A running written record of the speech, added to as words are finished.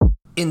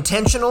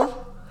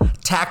Intentional,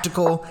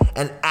 tactical,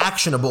 and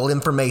actionable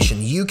information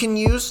you can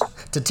use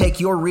to take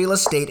your real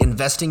estate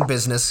investing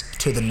business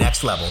to the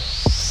next level.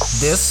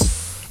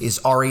 This is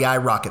REI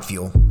Rocket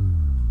Fuel.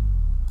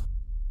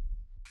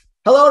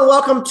 Hello and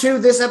welcome to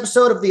this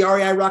episode of the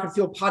REI Rocket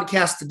Fuel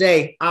podcast.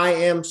 Today, I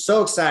am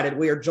so excited.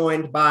 We are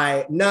joined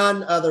by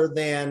none other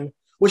than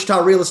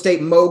Wichita real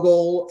estate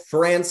mogul,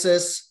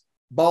 Francis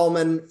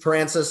Ballman.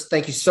 Francis,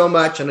 thank you so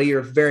much. I know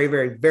you're a very,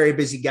 very, very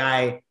busy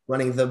guy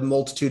running the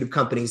multitude of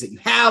companies that you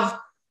have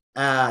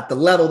at the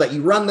level that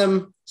you run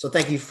them. So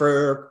thank you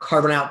for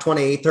carving out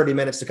 20, 30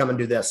 minutes to come and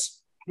do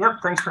this. Yep.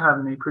 Thanks for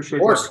having me. Appreciate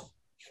it. Of course.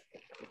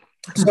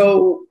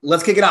 So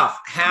let's kick it off.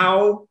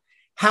 How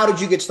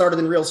did you get started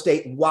in real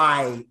estate?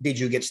 Why did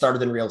you get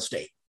started in real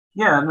estate?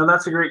 Yeah, no,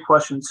 that's a great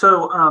question.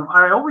 So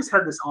I always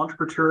had this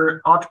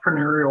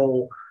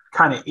entrepreneurial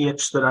kind of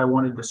itch that I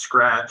wanted to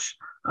scratch.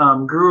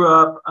 Grew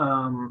up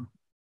on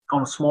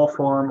a small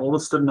farm,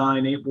 oldest of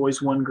 9, 8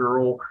 boys, 1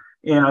 girl.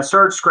 And I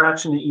started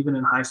scratching it even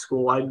in high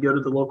school. I'd go to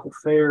the local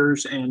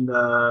fairs and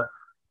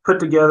put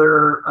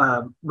together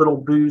little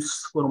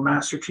booths, little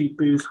Master Chief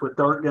booths with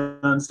dart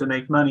guns to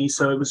make money.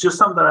 So it was just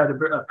something that I had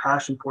a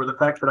passion for. The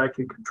fact that I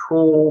could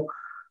control,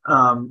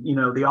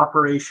 the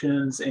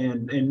operations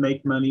and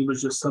make money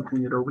was just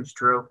something that always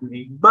drove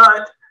me.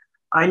 But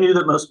I knew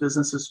that most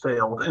businesses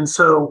failed. And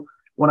so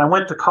when I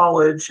went to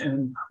college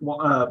and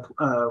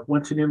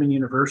went to Newman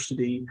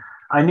University,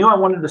 I knew I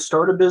wanted to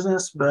start a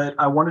business, but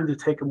I wanted to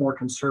take a more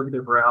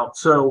conservative route.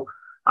 So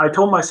I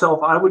told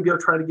myself I would go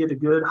try to get a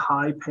good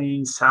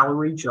high-paying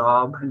salary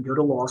job and go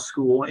to law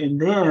school, and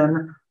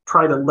then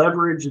try to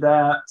leverage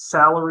that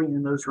salary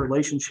and those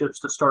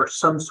relationships to start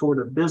some sort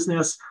of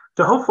business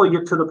to hopefully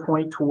get to the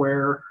point to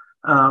where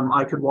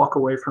I could walk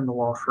away from the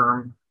law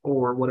firm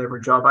or whatever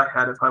job I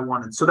had if I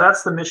wanted. So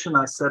that's the mission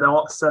I set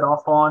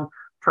off on.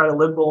 Try to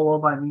live below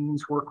my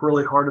means, work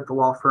really hard at the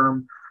law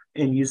firm,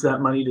 and use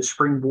that money to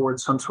springboard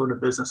some sort of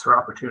business or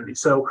opportunity.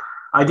 So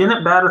I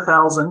didn't bat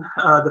 1,000.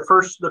 The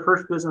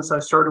first business I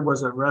started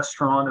was a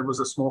restaurant. It was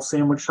a small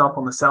sandwich shop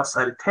on the south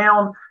side of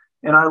town,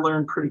 and I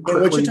learned pretty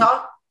quickly. In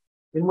Wichita?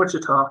 In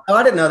Wichita. Oh,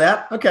 I didn't know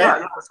that. Okay.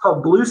 Yeah, it's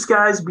called Blue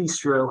Skies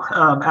Bistro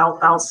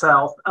out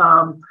south.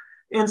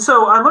 And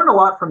so I learned a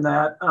lot from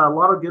that, a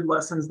lot of good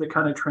lessons that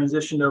kind of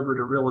transitioned over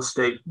to real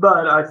estate.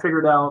 But I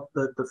figured out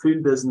that the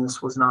food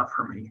business was not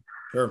for me.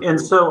 Sure.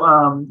 And so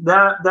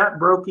that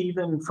broke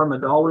even from a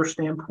dollar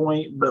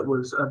standpoint, but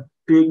was a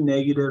big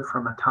negative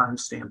from a time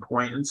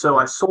standpoint. And so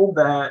I sold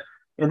that.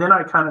 And then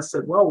I kind of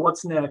said, well,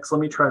 what's next?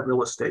 Let me try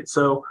real estate.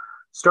 So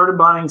started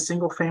buying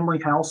single family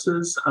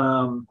houses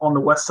on the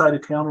west side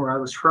of town where I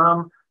was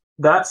from.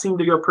 That seemed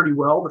to go pretty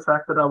well. The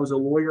fact that I was a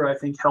lawyer, I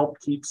think,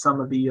 helped keep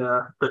some of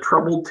the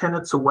troubled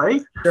tenants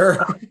away.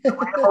 Sure. If the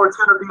landlord's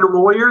going to be a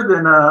lawyer,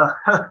 then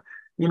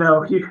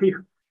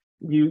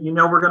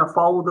we're going to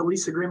follow the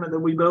lease agreement that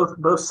we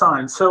both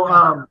signed. So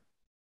got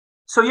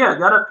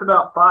up to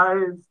about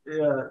 5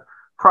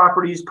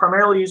 properties,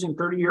 primarily using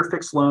 30-year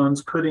fixed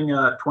loans, putting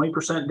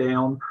 20%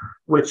 down,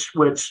 which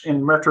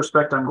in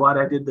retrospect, I'm glad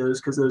I did those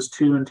because those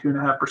 2 and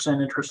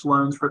 2.5% interest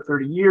loans for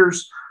 30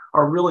 years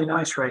are really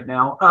nice right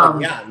now.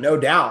 Yeah, no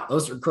doubt.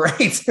 Those are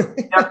great.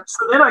 Yeah,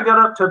 so then I got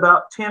up to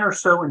about 10 or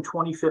so in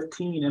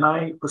 2015, and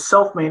I was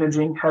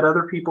self-managing, had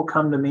other people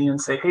come to me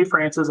and say, hey,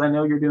 Francis, I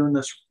know you're doing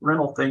this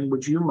rental thing.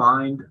 Would you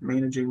mind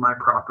managing my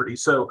property?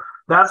 So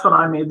that's when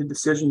I made the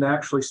decision to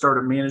actually start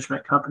a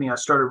management company. I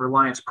started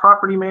Reliance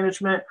Property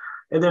Management,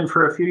 and then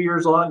for a few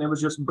years on, it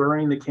was just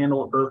burning the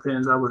candle at both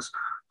ends. I was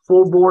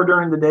full bore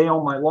during the day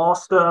on my law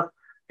stuff.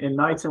 And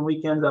nights and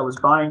weekends, I was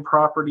buying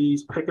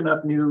properties, picking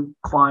up new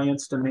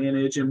clients to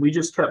manage. And we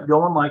just kept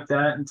going like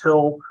that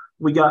until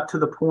we got to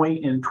the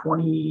point in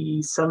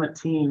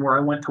 2017 where I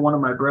went to one of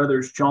my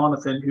brothers,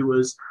 Jonathan, who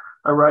was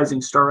a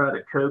rising star out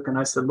at Coke. And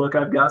I said, look,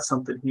 I've got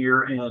something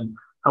here and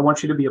I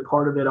want you to be a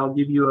part of it. I'll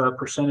give you a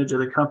percentage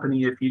of the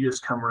company if you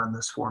just come run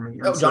this for me.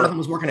 Oh, Jonathan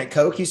was working at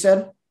Coke, you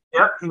said?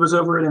 Yep. He was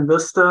over at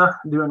Invista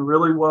doing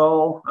really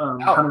well,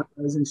 kind of a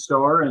rising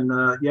star. And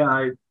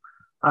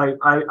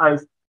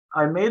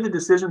I made the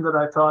decision that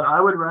I thought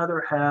I would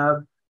rather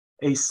have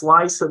a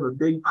slice of a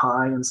big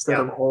pie instead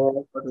of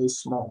all of a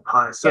small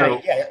pie.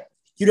 So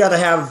you'd rather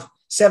have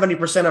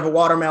 70% of a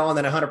watermelon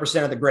than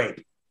 100% of the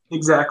grape.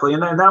 Exactly.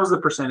 And that was the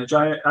percentage.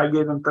 I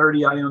gave him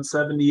 30, I owned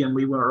 70, and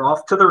we were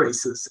off to the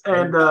races.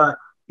 And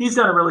he's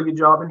done a really good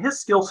job. And his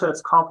skill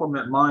sets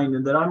complement mine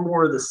in that I'm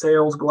more of the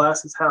sales,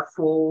 glasses half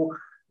full,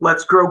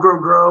 let's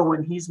grow.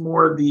 And he's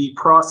more of the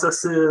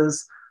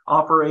processes,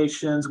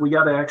 operations. We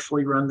got to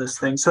actually run this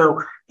thing. So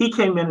he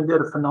came in and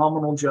did a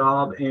phenomenal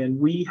job, and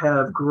we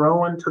have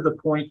grown to the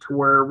point to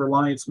where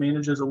Reliance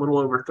manages a little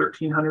over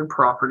 1,300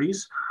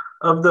 properties.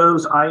 Of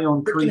those, I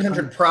own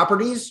 1,300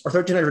 properties or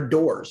 1,300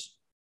 doors.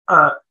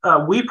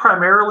 We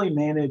primarily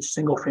manage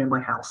single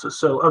family houses.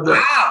 So of the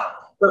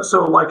of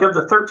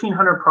the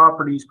 1,300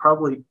 properties,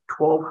 probably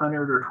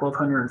 1,200 or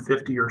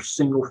 1,250 are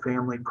single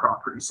family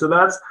properties. So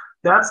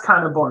that's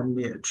kind of our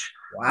niche.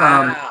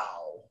 Wow.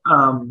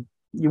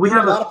 We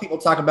have a lot of people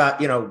talk about,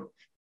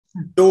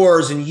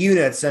 doors and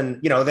units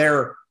and,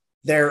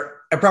 they're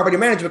a property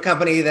management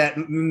company that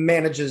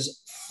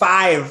manages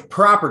 5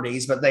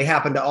 properties, but they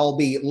happen to all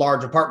be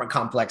large apartment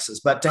complexes.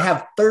 But to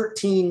have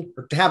 13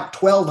 or to have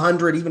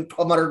 1,200, even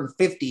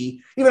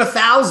 1,250, even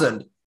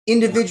 1,000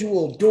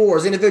 individual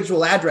doors,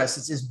 individual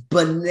addresses is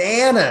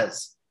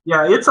bananas.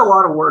 Yeah, it's a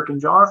lot of work. And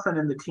Jonathan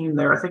and the team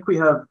there, I think we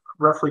have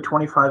roughly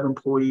 25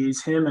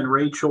 employees. Him and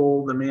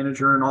Rachel, the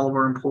manager, and all of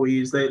our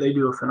employees, they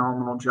do a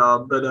phenomenal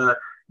job. But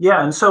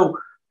yeah, and so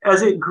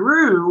as it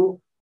grew,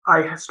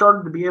 I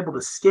started to be able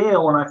to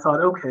scale, and I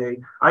thought, okay,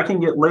 I can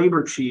get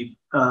labor cheap.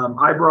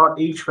 I brought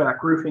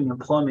HVAC, roofing, and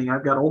plumbing.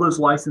 I've got all those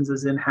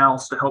licenses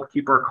in-house to help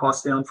keep our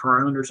costs down for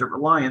our owners at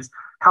Reliance.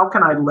 How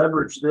can I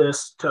leverage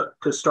this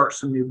to start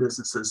some new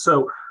businesses?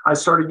 So I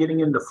started getting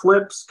into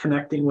flips,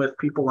 connecting with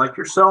people like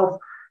yourself.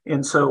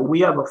 And so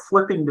we have a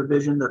flipping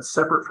division that's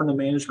separate from the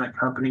management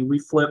company. We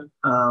flip,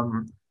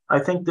 I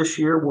think this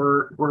year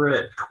we're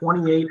at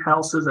 28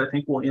 houses. I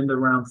think we'll end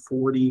around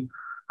 40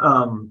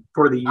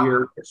 for the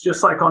year. It's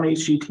just like on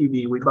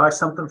HGTV. We buy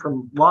something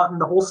from Lawton,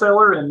 the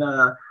wholesaler, and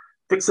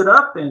fix it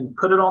up and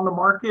put it on the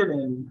market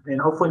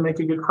and hopefully make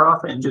a good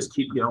profit and just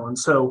keep going.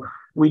 So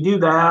we do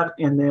that.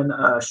 And then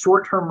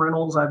short-term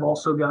rentals, I've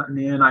also gotten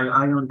in.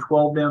 I own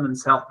 12 down in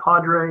South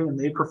Padre, and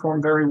they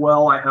perform very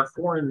well. I have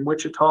 4 in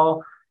Wichita,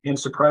 and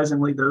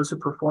surprisingly, those have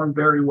performed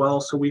very well.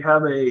 So we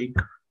have a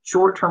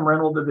short-term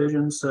rental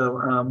division.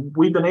 So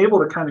we've been able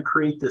to kind of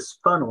create this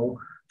funnel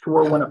to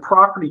where when a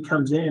property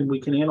comes in, we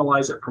can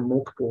analyze it from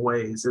multiple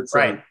ways. It's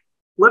right. Like,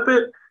 flip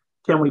it.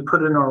 Can we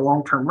put it in our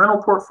long-term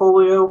rental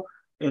portfolio?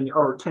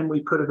 Or can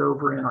we put it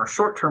over in our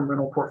short-term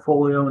rental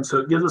portfolio? And so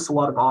it gives us a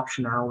lot of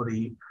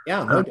optionality.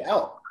 Yeah, no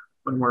doubt.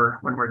 When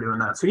we're doing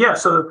that. So yeah,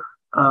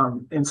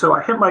 and so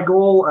I hit my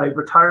goal. I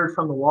retired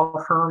from the law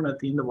firm at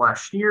the end of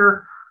last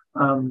year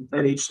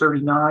at age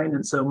 39.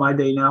 And so my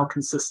day now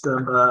consists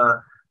of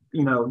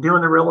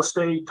doing the real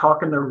estate,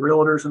 talking to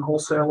realtors and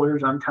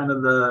wholesalers. I'm kind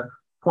of the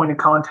point of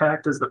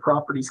contact as the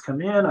properties come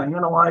in. I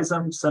analyze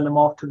them, send them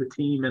off to the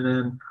team, and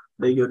then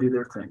they go do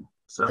their thing.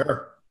 So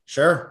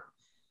Sure.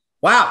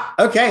 Wow.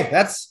 Okay.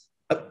 That's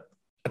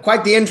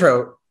quite the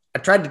intro. I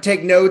tried to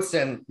take notes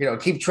and,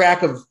 keep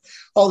track of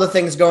all the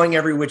things going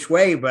every which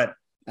way, but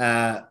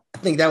I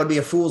think that would be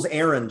a fool's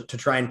errand to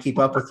try and keep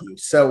up with you.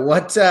 So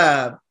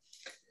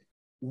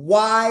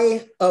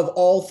why of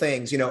all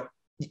things,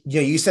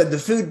 you said the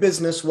food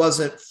business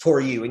wasn't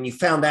for you and you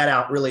found that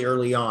out really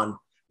early on.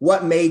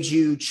 What made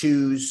you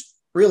choose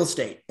real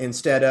estate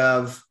instead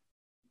of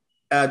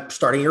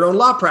starting your own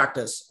law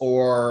practice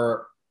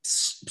or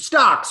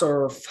stocks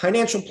or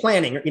financial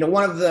planning,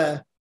 one of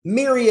the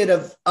myriad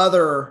of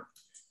other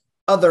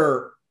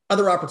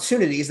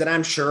opportunities that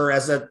I'm sure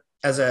as a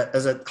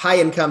high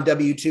income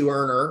W-2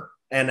 earner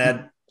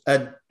and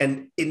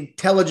an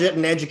intelligent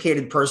and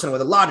educated person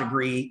with a law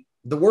degree,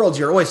 the world's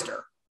your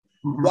oyster.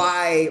 Mm-hmm.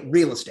 Why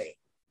real estate?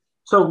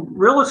 So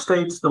real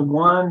estate's the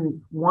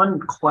one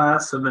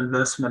class of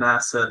investment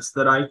assets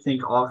that I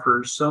think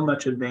offers so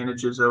much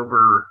advantages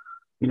over,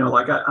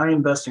 like I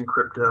invest in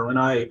crypto and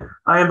I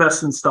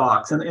invest in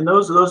stocks and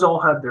those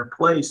all have their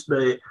place.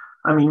 But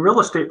I mean,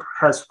 real estate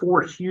has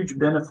 4 huge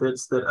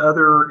benefits that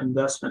other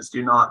investments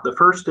do not. The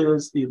first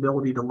is the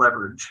ability to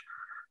leverage.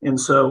 And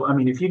so, I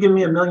mean, if you give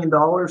me $1 million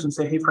and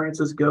say, hey,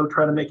 Francis, go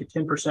try to make a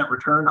 10%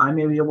 return, I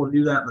may be able to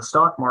do that in the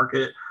stock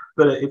market.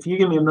 But if you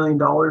give me $1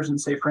 million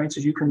and say,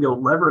 Francis, you can go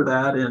lever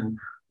that and,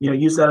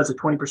 use that as a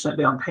 20%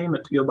 down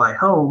payment to go buy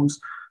homes,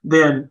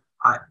 then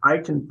I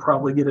can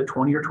probably get a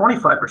 20 or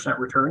 25%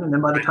 return. And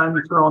then by the time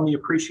you throw on the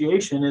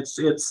appreciation,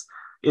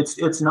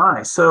 it's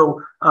nice.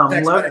 So,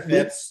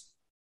 benefits.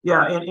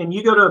 Yeah. And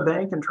you go to a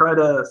bank and try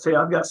to say,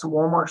 I've got some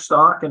Walmart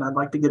stock and I'd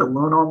like to get a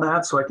loan on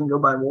that so I can go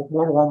buy more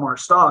Walmart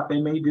stock.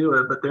 They may do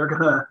it, but they're going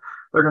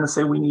to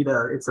say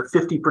it's a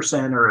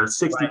 50% or a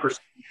 60%,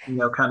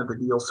 right. Kind of a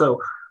deal.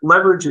 So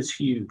leverage is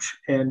huge.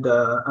 And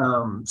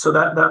so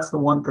that's the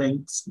one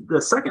thing.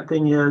 The second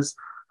thing is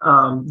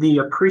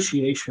the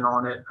appreciation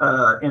on it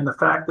and the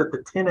fact that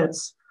the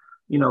tenants,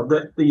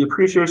 that the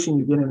appreciation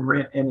you get in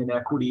rent and in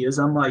equity is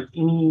unlike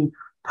any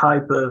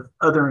type of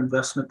other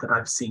investment that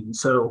I've seen.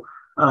 So,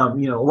 a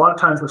lot of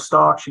times with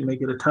stocks, you may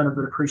get a ton of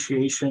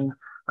appreciation,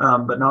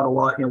 but not a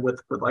lot,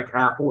 with like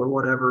Apple or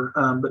whatever,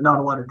 but not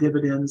a lot of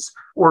dividends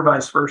or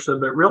vice versa.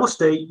 But real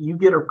estate, you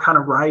get to kind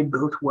of ride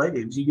both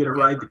waves. You get to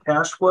ride the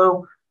cash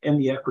flow and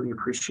the equity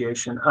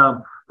appreciation.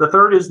 The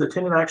third is the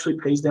tenant actually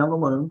pays down the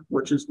loan,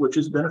 which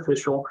is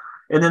beneficial.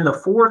 And then the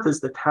fourth is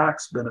the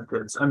tax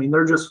benefits. I mean,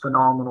 they're just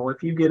phenomenal.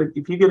 If you get a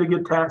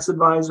good tax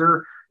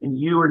advisor and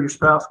you or your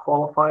spouse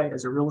qualify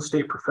as a real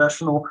estate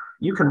professional,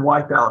 you can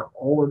wipe out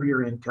all of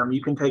your income.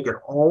 You can take it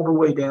all the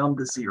way down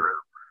to zero,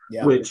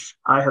 which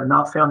I have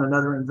not found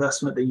another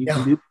investment that you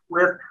can do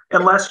with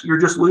unless you're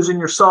just losing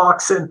your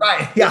socks and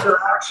there are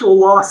actual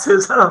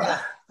losses. Real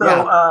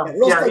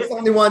estate's the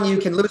only one you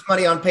can lose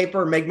money on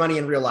paper and make money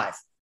in real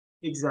life.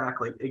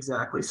 Exactly.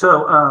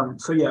 So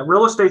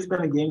real estate's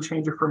been a game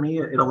changer for me.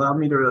 It allowed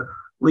me to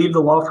leave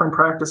the law firm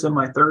practice in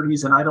my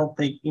 30s, and I don't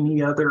think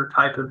any other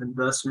type of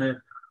investment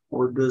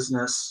or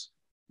business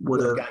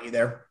would have got you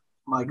there.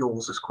 My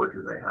goals as quick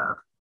as they have.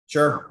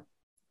 Sure.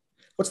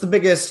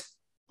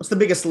 what's the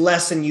biggest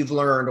lesson you've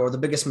learned or the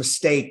biggest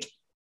mistake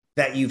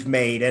that you've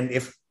made? And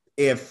if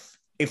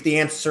the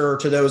answer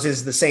to those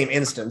is the same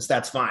instance,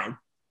 that's fine.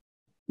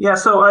 Yeah,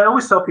 so I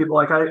always tell people,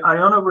 like, I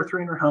own over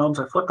 300 homes.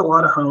 I flipped a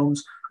lot of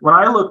homes. When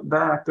I look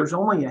back, there's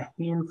only a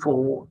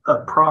handful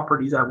of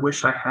properties I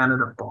wish I hadn't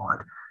have bought.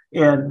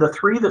 And the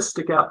three that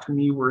stick out to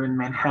me were in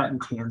Manhattan,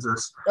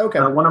 Kansas. Okay.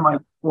 One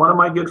of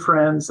my good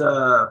friends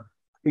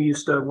who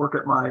used to work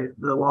at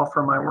the law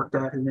firm I worked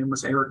at, his name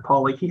was Eric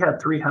Pauly. He had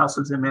 3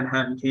 houses in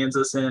Manhattan,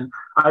 Kansas. And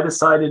I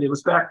decided, it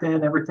was back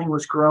then, everything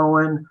was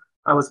growing.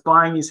 I was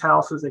buying these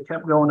houses. They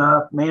kept going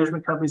up.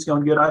 Management companies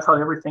going good. I thought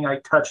everything I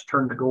touched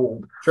turned to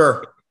gold.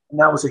 Sure. And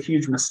that was a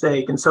huge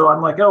mistake. And so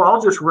I'm like, oh,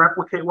 I'll just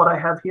replicate what I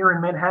have here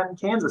in Manhattan,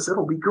 Kansas.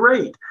 It'll be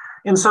great.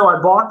 And so I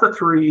bought the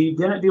 3,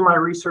 didn't do my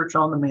research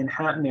on the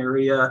Manhattan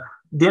area,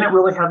 didn't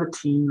really have a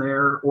team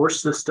there or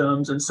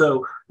systems. And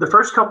so the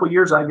first couple of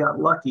years I got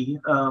lucky.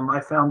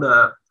 I found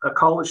a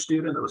college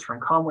student that was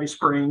from Conway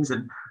Springs,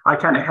 and I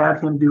kind of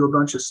had him do a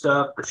bunch of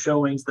stuff, the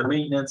showings, the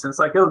maintenance. And it's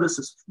like, oh, this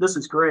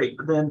is great.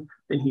 But then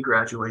he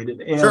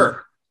graduated. And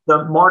Sure.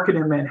 The market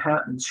in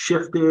Manhattan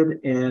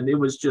shifted, and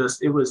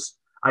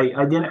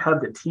I didn't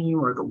have the team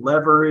or the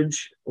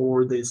leverage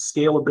or the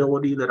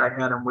scalability that I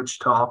had in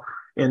Wichita,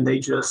 and they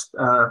just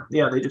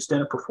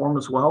didn't perform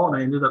as well, and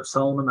I ended up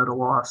selling them at a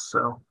loss.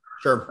 So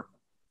Sure.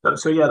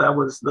 So yeah, that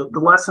was the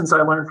lessons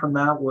I learned from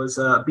that was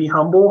be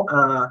humble.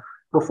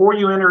 Before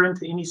you enter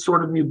into any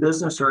sort of new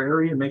business or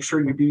area, make sure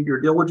you do your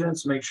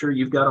diligence, make sure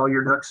you've got all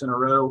your ducks in a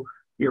row,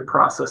 your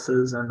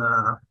processes, and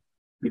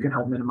you can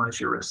help minimize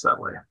your risk that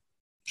way.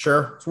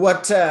 Sure. So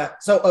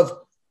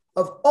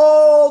of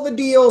all the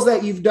deals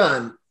that you've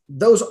done,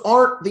 those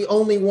aren't the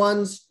only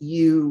ones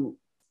you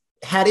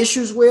had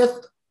issues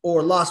with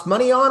or lost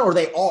money on, or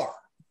they are?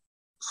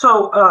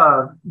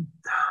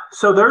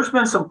 So there's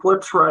been some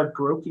flips where I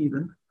broke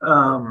even.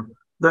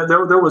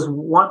 There was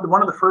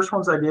one of the first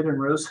ones I did in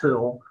Rose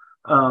Hill.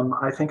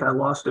 I think I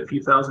lost a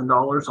few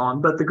 $1,000s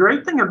on. But the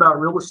great thing about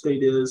real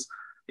estate is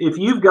if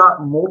you've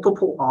got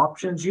multiple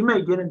options, you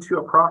may get into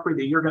a property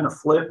that you're going to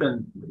flip.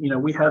 And,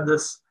 we had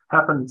this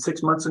happen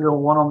 6 months ago,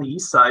 one on the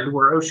east side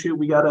where, oh, shoot,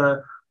 we got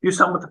to do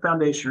something with the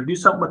foundation or do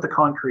something with the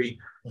concrete.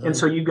 Mm-hmm. And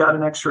so you got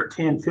an extra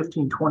 10,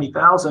 15,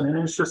 20,000. And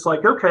it's just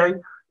like, okay,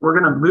 we're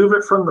going to move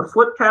it from the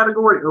flip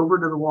category over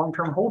to the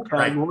long-term hold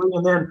category. Right.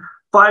 And then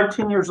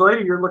 5-10 years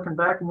later, you're looking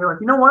back and you're like,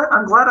 you know what?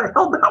 I'm glad I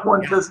held that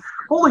one because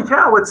holy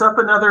cow, it's up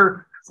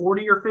another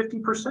 40 or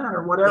 50%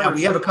 or whatever. Yeah,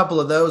 we have a couple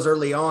of those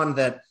early on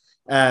that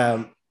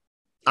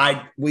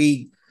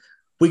we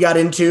got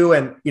into,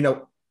 and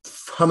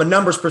from a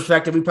numbers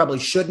perspective, we probably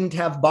shouldn't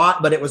have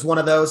bought, but it was one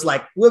of those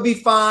like, we'll be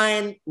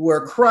fine.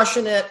 We're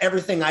crushing it.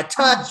 Everything I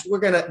touch,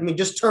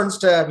 just turns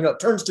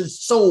to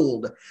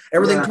sold.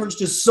 Everything turns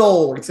to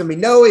sold. It's going to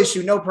be no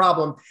issue, no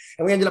problem.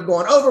 And we ended up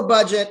going over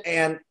budget,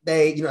 and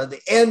the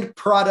end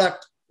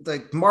product,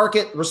 the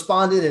market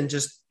responded and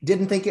just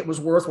didn't think it was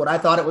worth what I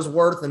thought it was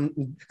worth.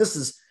 And this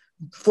is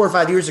 4 or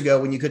 5 years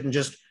ago when you couldn't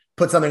just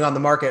put something on the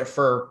market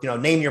for,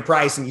 name your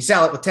price and you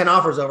sell it with 10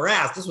 offers over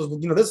ask. This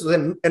was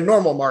in a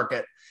normal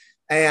market.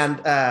 And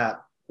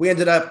we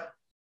ended up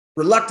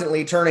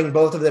reluctantly turning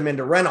both of them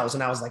into rentals.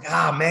 And I was like,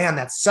 oh man,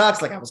 that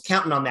sucks. Like I was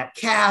counting on that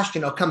cash,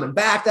 coming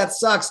back. That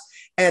sucks.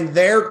 And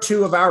they're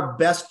 2 of our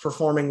best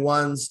performing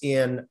ones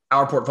in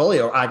our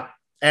portfolio.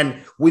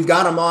 And we've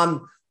got them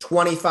on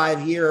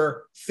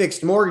 25-year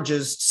fixed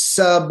mortgages,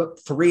 sub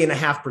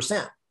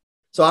 3.5%.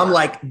 So I'm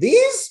like,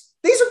 these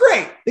are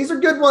great. These are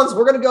good ones.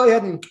 We're going to go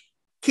ahead and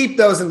keep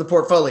those in the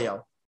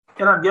portfolio.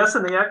 And I'm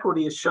guessing the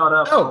equity has shot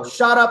up. Oh,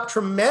 shot up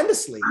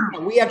tremendously.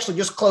 And we actually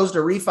just closed a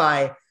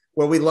refi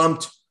where we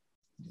lumped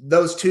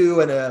those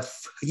 2 and a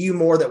few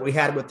more that we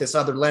had with this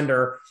other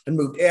lender and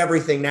moved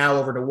everything now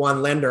over to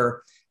one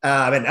lender.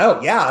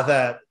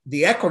 The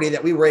equity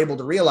that we were able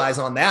to realize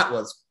on that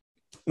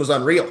was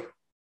unreal.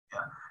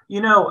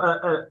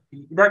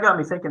 That got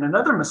me thinking.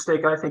 Another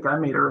mistake I think I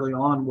made early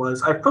on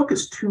was I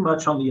focused too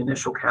much on the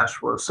initial cash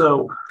flow.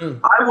 So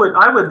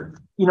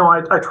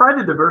I tried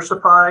to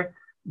diversify.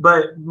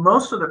 But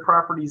most of the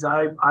properties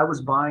I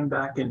was buying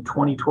back in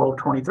 2012,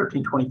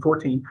 2013,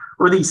 2014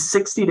 were these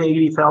 $60,000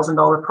 to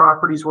 $80,000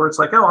 properties where it's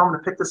like, oh, I'm going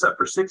to pick this up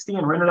for $60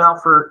 and rent it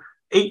out for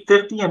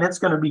 $850 and it's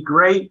going to be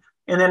great.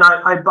 And then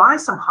I buy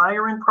some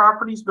higher end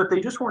properties, but they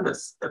just weren't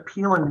as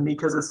appealing to me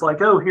because it's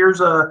like, oh, here's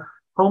a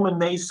home in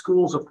May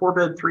Schools, a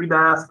 4-bed,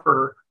 3-bath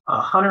for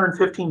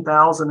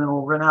 $115,000 and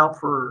it'll rent out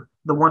for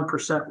the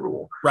 1%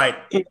 rule. Right.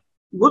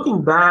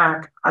 Looking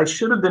back, I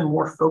should have been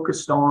more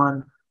focused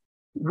on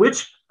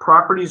which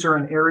properties are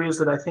in areas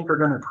that I think are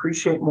going to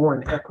appreciate more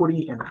in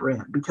equity and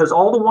rent, because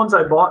all the ones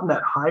I bought in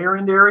that higher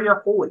end area,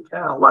 holy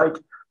cow, like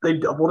they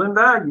doubled in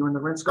value and the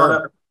rents got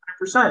up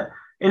 5%.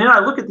 And then I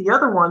look at the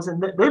other ones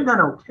and they've done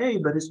okay,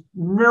 but it's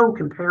no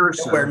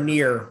comparison. Nowhere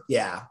near.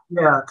 Yeah.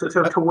 Yeah.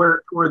 To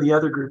where the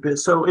other group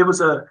is. So that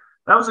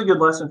was a good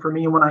lesson for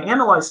me. And when I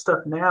analyze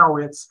stuff now,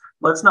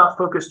 let's not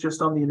focus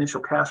just on the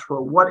initial cash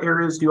flow. What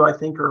areas do I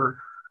think are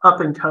up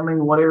and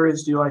coming? What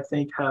areas do I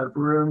think have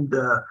room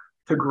to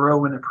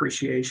grow in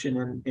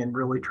appreciation and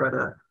really try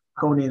to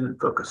hone in and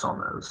focus on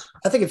those.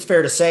 I think it's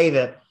fair to say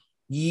that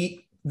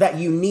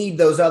you need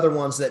those other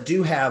ones that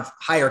do have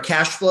higher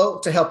cash flow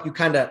to help you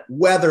kind of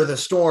weather the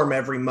storm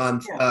every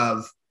month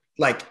of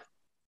like,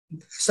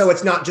 so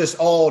it's not just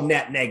all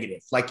net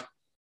negative. Like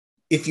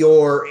if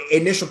your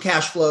initial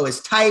cash flow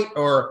is tight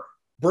or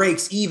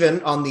breaks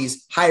even on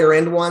these higher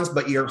end ones,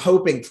 but you're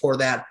hoping for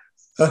that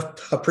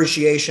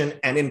appreciation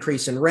and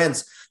increase in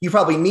rents, you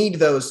probably need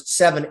those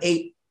 $700,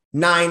 $800,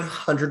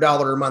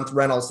 $900 a month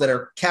rentals that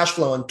are cash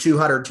flowing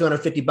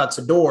 $250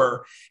 a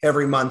door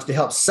every month to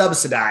help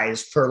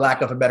subsidize, for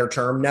lack of a better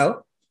term.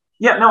 No?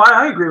 Yeah, no,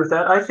 I agree with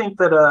that. I think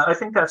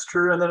that's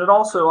true. And then it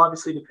also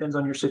obviously depends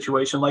on your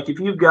situation. Like if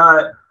you've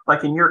got,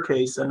 like in your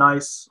case, a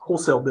nice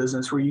wholesale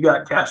business where you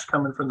got cash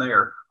coming from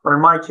there, or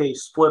in my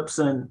case, flips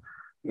in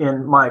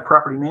my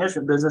property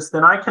management business,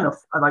 then I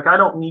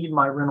don't need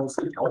my rentals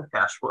to help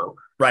cash flow.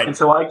 Right. And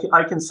so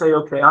I can say,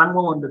 okay, I'm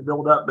willing to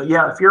build up. But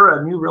yeah, if you're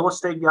a new real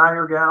estate guy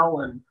or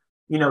gal and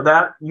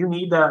that you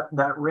need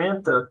that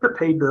rent to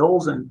pay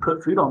bills and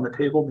put food on the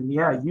table, then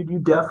yeah, you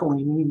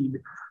definitely need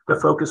to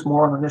focus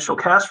more on initial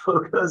cash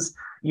flow because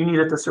you need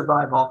it to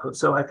survive off of.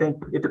 So I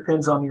think it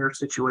depends on your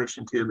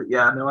situation too. But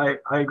yeah, no, I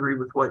agree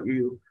with what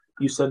you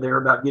said there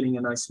about getting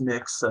a nice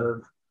mix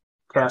of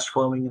cash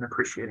flowing and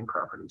appreciating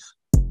properties.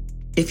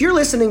 If you're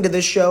listening to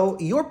this show,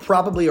 you're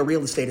probably a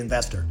real estate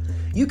investor.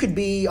 You could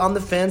be on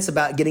the fence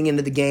about getting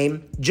into the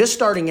game, just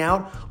starting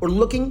out, or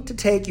looking to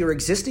take your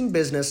existing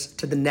business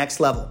to the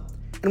next level.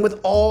 And with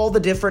all the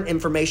different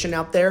information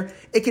out there,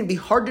 it can be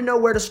hard to know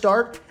where to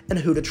start and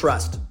who to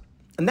trust.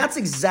 And that's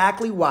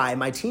exactly why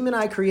my team and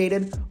I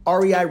created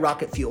REI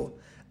Rocket Fuel,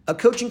 a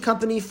coaching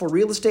company for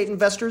real estate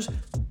investors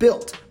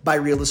built by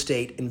real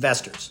estate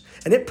investors.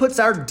 And it puts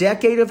our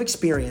decade of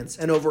experience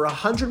and over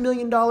 $100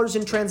 million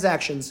in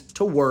transactions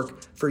to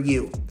work for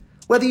you.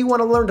 Whether you want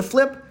to learn to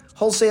flip,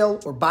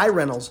 wholesale, or buy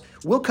rentals,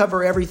 we'll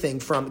cover everything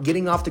from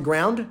getting off the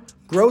ground,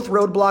 growth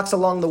roadblocks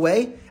along the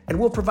way, and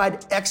we'll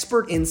provide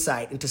expert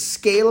insight into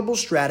scalable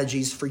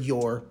strategies for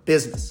your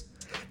business.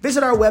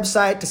 Visit our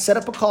website to set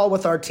up a call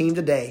with our team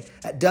today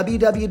at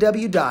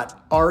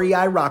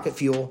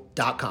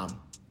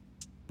www.reirocketfuel.com.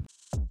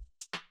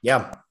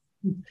 Yeah,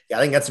 I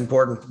think that's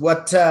important.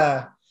 What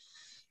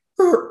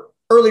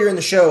earlier in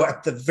the show,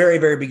 at the very,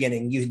 very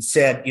beginning, you had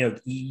said,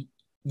 you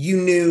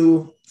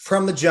knew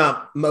from the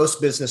jump most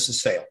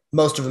businesses fail.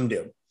 Most of them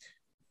do.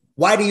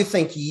 Why do you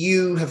think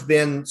you have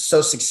been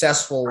so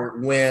successful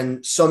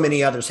when so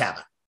many others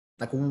haven't?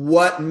 Like,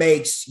 what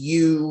makes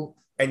you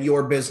and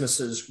your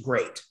businesses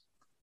great?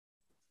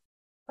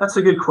 That's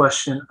a good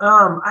question.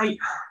 I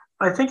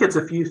think it's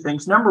a few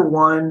things. Number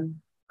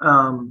one,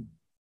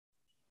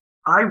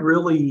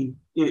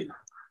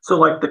 so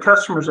like the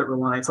customers at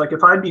Reliance, like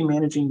if I'd be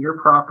managing your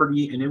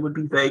property and it would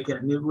be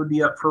vacant and it would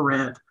be up for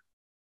rent,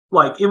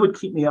 like it would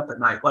keep me up at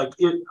night. Like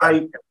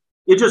it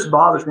just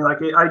bothers me. Like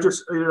I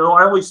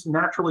always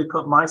naturally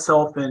put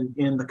myself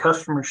in the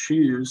customer's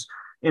shoes,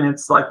 and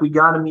it's like, we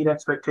got to meet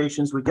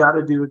expectations. We got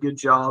to do a good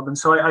job. And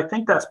so I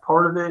think that's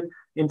part of it.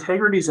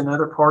 Integrity is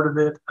another part of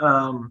it.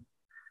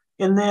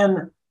 And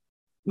then,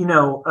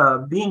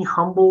 being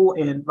humble,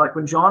 and like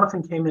when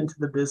Jonathan came into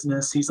the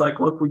business, he's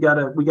like, look, we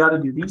gotta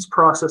do these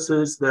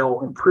processes.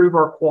 They'll improve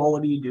our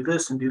quality, do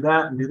this and do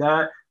that and do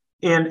that.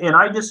 And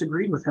I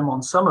disagreed with him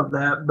on some of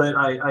that, but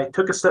I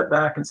took a step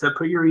back and said,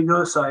 put your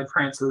ego aside,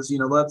 Francis.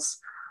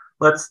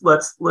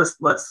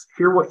 Let's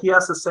hear what he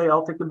has to say.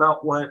 I'll think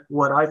about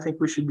what I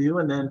think we should do.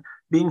 And then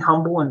being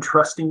humble and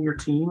trusting your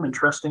team and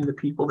trusting the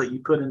people that you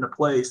put into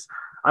place.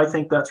 I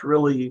think that's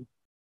really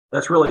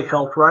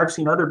helped. Where I've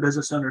seen other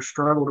business owners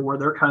struggle to where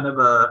they're kind of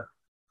a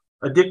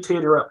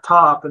dictator up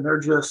top and they're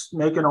just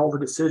making all the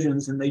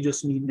decisions and they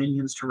just need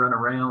minions to run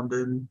around,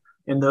 and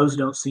those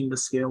don't seem to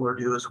scale or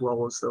do as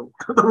well as the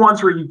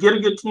ones where you get a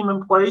good team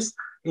in place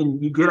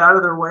and you get out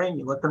of their way and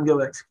you let them go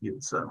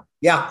execute. So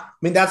yeah, I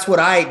mean, that's what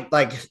I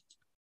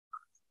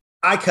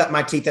cut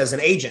my teeth as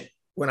an agent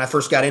when I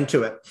first got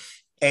into it.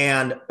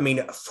 And I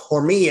mean,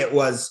 for me, it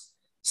was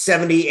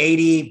 70,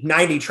 80,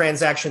 90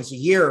 transactions a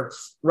year,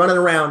 running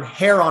around,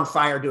 hair on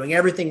fire, doing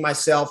everything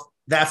myself.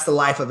 That's the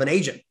life of an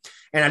agent.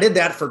 And I did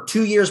that for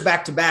 2 years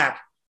back to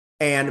back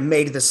and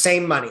made the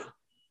same money.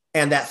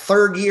 And that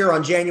third year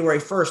on January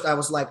 1st, I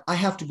was like, I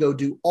have to go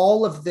do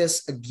all of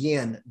this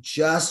again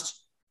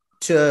just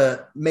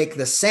to make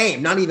the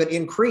same, not even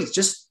increase,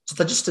 just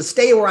to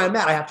stay where I'm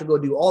at. I have to go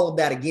do all of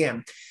that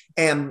again.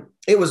 And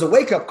it was a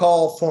wake-up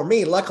call for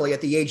me, luckily,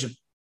 at the age of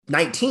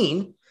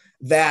 19,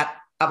 that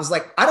I was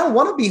like, I don't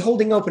want to be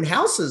holding open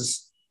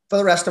houses for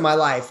the rest of my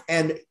life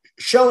and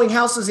showing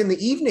houses in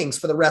the evenings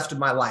for the rest of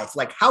my life.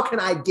 Like, how can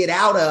I get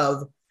out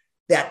of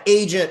that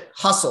agent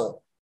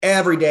hustle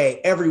every day,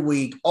 every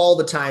week, all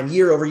the time,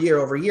 year over year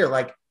over year?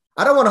 Like,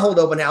 I don't want to hold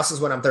open houses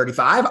when I'm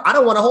 35. I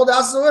don't want to hold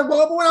houses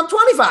when I'm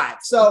 25.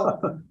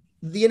 So,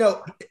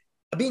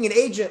 being an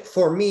agent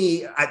for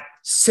me,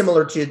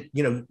 similar to,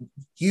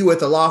 you at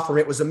the law firm,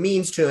 it was a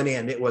means to an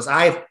end. It was,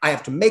 I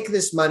have to make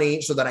this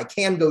money so that I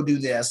can go do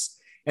this.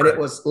 And It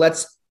was,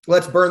 let's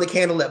let's burn the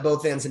candle at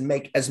both ends and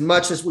make as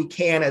much as we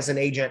can as an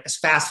agent, as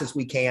fast as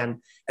we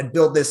can, and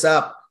build this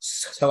up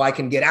so I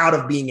can get out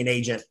of being an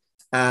agent.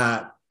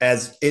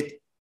 As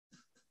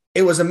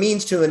it was a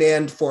means to an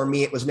end for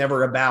me. It was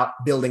never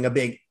about building a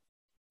big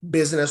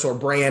business or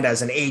brand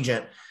as an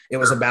agent. It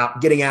was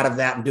about getting out of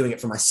that and doing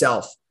it for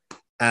myself.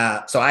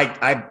 So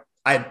I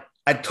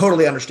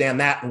totally understand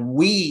that. And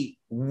we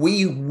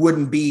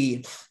wouldn't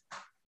be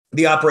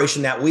the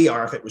operation that we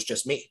are if it was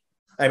just me.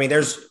 I mean,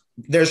 there's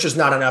just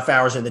not enough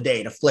hours in the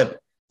day to flip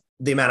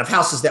the amount of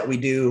houses that we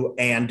do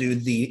and do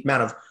the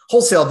amount of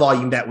wholesale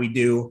volume that we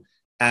do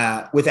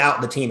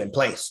without the team in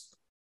place.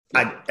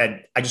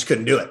 I just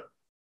couldn't do it.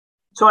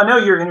 So I know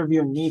you're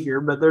interviewing me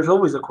here, but there's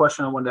always a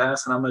question I wanted to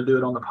ask, and I'm going to do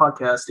it on the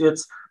podcast.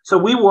 So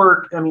we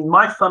work, I mean,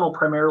 my funnel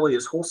primarily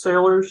is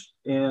wholesalers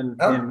and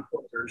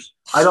realtors.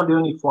 I don't do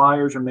any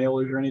flyers or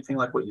mailers or anything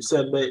like what you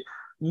said, but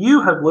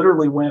you have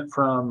literally went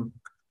from,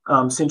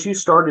 since you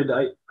started,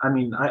 I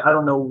mean, I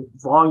don't know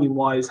volume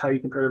wise how you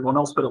compare to everyone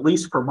else, but at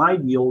least for my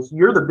deals,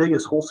 you're the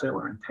biggest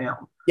wholesaler in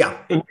town. Yeah.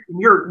 And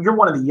you're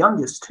one of the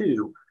youngest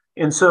too.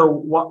 And so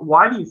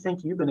why do you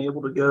think you've been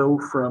able to go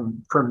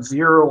from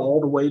zero all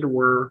the way to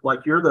where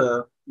like you're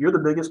the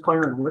biggest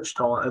player in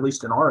Wichita, at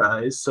least in our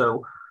eyes?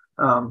 So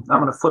I'm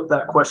going to flip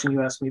that question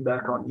you asked me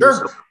back on. Sure.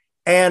 You. So.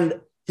 And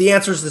the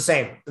answer is the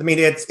same. I mean,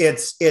 it's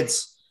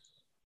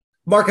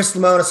Marcus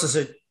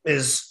Lemonis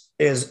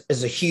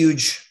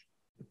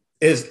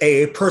is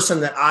a person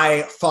that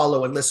I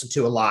follow and listen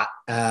to a lot.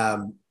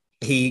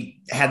 He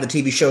had the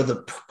TV show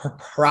The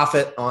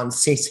Prophet on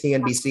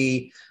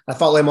CNBC. I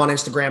follow him on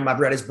Instagram.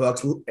 I've read his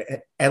books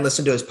and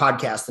listened to his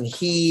podcast. And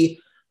he's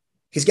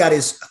got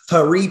his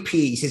 3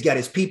 Ps. He's got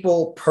his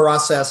people,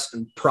 process,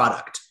 and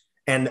product.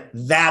 And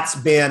that's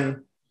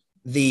been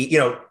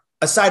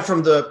aside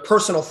from the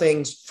personal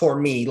things for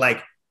me,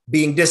 like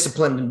being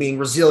disciplined and being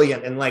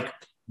resilient and like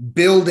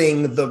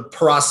building the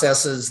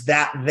processes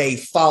that they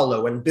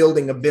follow and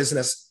building a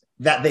business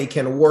that they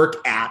can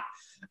work at,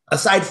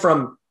 aside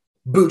from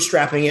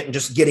bootstrapping it and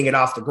just getting it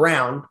off the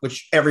ground,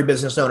 which every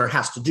business owner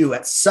has to do.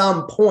 At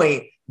some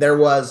point, there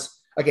was,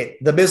 okay,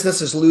 the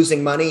business is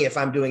losing money. If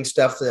I'm doing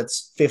stuff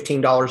that's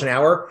 $15 an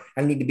hour,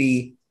 I need to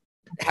be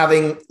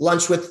having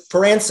lunch with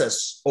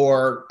Francis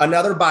or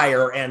another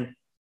buyer and,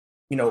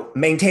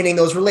 maintaining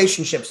those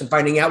relationships and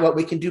finding out what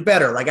we can do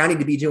better. Like I need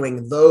to be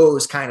doing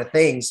those kind of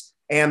things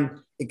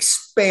and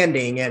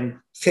expanding and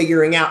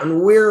figuring out.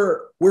 And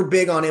we're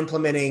big on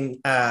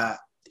implementing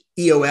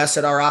EOS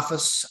at our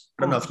office.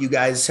 I don't know if you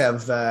guys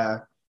have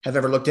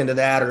ever looked into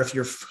that or if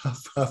you're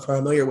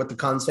familiar with the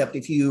concept.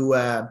 If you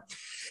want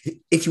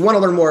to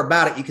learn more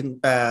about it, you can.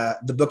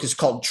 The book is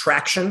called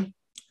Traction,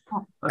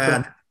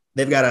 and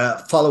they've got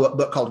a follow-up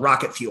book called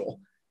Rocket Fuel,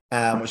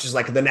 which is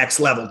like the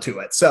next level to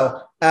it.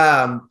 So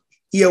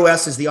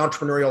EOS is the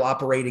entrepreneurial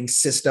operating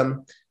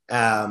system.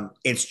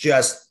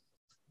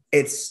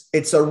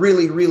 It's a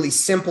really, really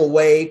simple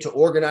way to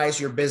organize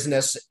your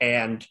business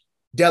and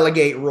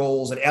delegate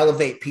roles and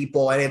elevate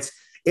people, and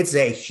it's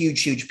a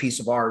huge, huge piece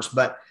of ours,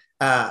 but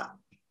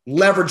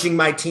leveraging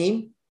my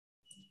team,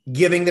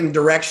 giving them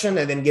direction,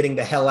 and then getting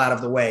the hell out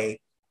of the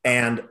way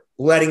and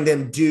letting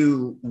them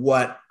do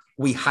what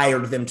we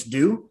hired them to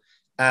do.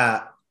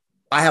 I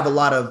have a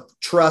lot of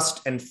trust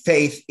and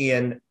faith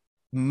in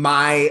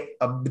my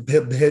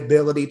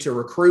ability to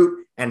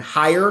recruit and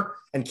hire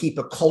and keep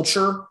a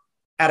culture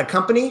at a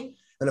company.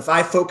 And if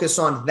I focus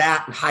on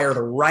that and hire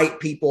the right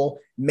people,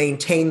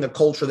 maintain the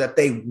culture that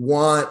they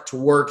want to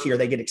work here,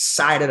 they get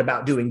excited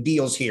about doing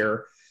deals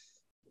here,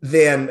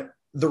 then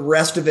the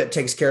rest of it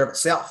takes care of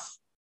itself.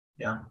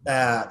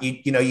 Yeah.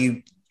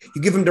 You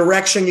give them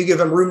direction, you give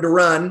them room to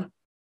run,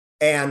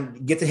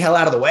 and get the hell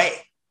out of the way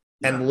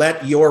and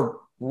let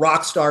your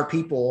rock star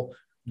people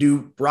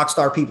do rock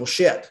star people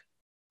shit.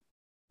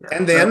 Yeah.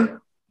 And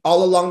then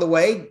all along the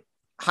way,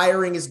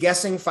 hiring is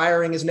guessing,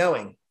 firing is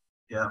knowing.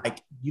 Yeah.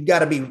 Like you've got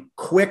to be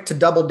quick to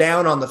double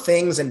down on the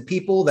things and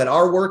people that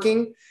are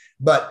working,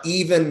 but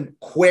even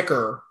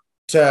quicker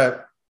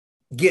to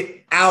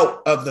get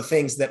out of the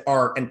things that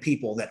aren't and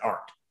people that aren't.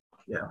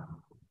 Yeah.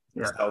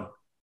 Yeah. So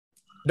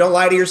don't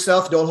lie to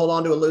yourself. Don't hold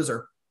on to a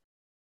loser.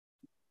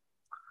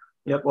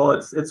 Yep. Well,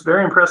 it's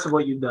very impressive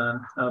what you've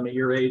done at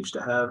your age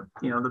to have,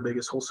 the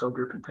biggest wholesale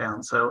group in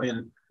town. So,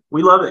 and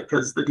we love it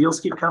because the deals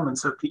keep coming.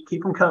 So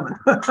keep them coming.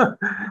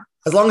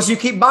 As long as you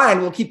keep buying,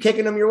 we'll keep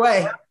kicking them your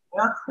way.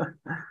 Yeah.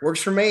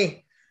 Works for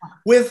me.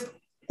 With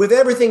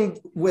everything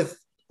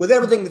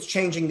that's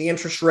changing, the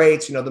interest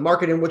rates, the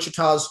market in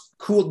Wichita's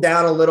cooled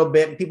down a little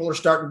bit and people are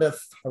starting to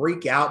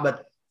freak out,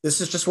 but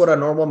this is just what a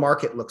normal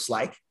market looks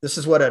like. This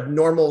is what a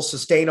normal,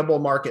 sustainable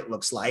market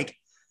looks like.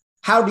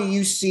 How do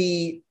you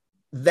see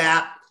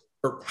that,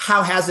 or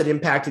how has it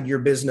impacted your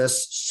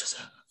business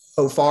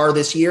so far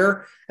this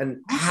year?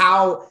 And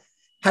how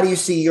do you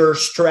see your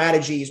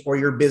strategies or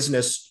your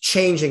business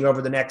changing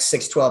over the next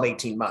 6, 12,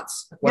 18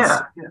 months?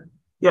 Yeah,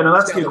 no,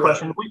 that's a good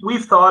question.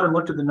 We've thought and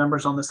looked at the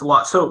numbers on this a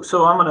lot. So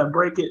I'm going to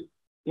break it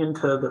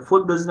into the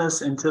flip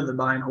business, into the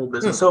buy and hold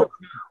business. So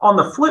on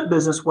the flip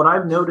business, what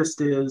I've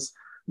noticed is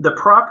the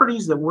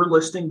properties that we're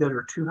listing that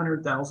are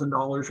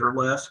 $200,000 or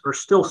less are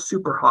still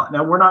super hot.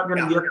 Now, we're not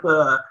going to get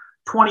the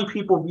 20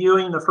 people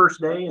viewing the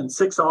first day and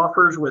 6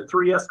 offers with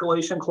 3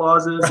 escalation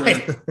clauses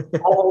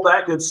and all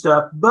that good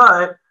stuff.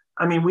 But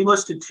I mean, we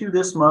listed 2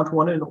 this month,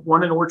 one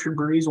in Orchard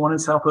Breeze, one in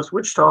Southwest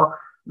Wichita.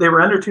 They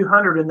were under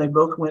 200 and they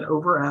both went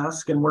over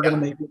ask, and we're going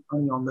to make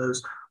money on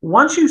those.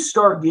 Once you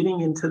start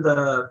getting into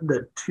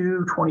the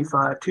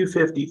 225,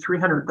 250,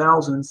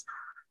 300,000s,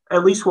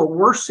 at least what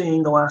we're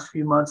seeing the last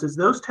few months is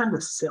those tend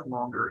to sit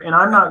longer, and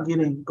I'm not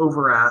getting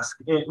over ask.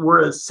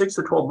 Whereas 6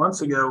 to 12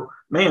 months ago,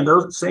 man,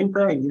 those same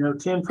thing,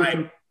 10,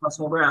 15 months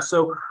over ask.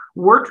 So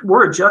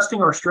we're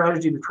adjusting our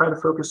strategy to try to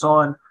focus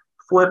on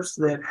flips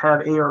that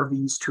have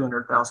ARVs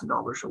 $200,000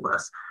 or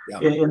less,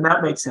 and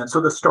that makes sense.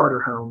 So the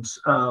starter homes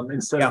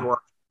instead of large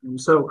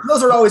homes. So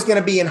those are always going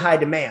to be in high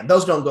demand.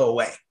 Those don't go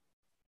away.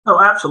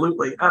 Oh,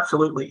 absolutely,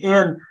 absolutely.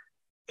 And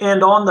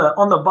on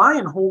the buy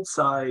and hold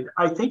side,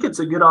 I think it's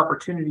a good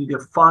opportunity to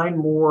find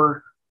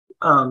more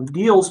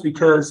deals,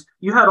 because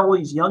you had all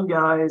these young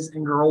guys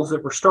and girls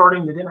that were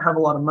starting. They didn't have a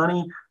lot of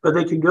money, but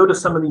they could go to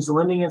some of these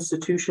lending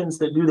institutions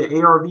that do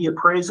the ARV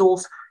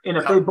appraisals. And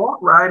if they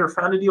bought right or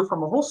found a deal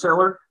from a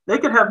wholesaler, they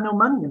could have no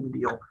money in the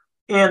deal.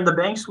 And the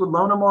banks would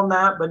loan them on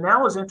that. But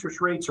now as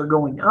interest rates are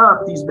going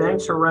up, these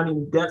banks are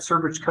running debt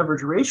service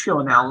coverage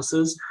ratio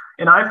analysis.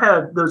 And I've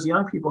had those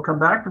young people come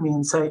back to me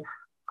and say,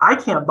 I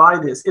can't buy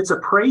this. It's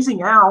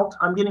appraising out.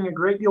 I'm getting a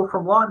great deal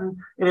from Lawton,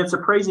 and it's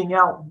appraising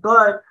out.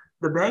 But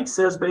the bank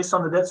says, based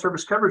on the debt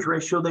service coverage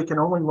ratio, they can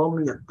only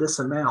loan me at this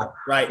amount.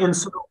 Right. And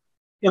so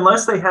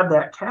unless they have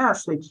that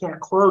cash, they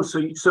can't close.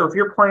 So if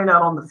you're playing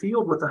out on the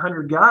field with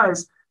 100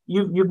 guys,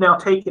 you've now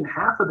taken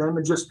half of them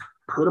and just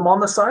put them on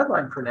the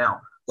sideline for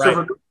now. Right.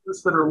 So for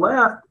those that are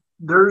left,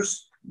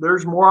 there's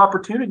more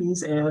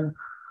opportunities and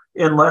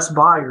less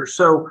buyers.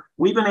 So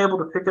we've been able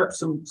to pick up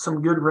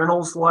some good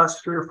rentals the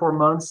last 3 or 4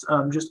 months,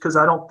 just because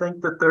I don't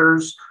think that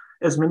there's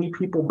as many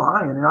people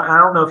buying. And I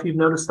don't know if you've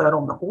noticed that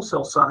on the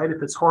wholesale side,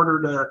 if it's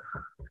harder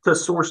to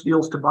source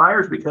deals to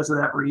buyers because of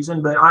that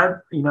reason. But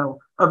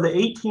of the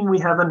 18 we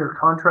have under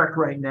contract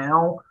right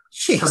now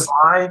to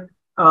buy,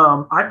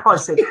 I'd probably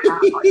say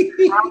half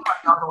I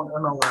got on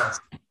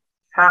MLS.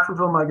 Half of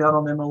them I got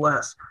on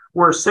MLS.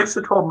 Whereas 6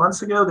 to 12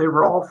 months ago, they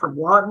were all from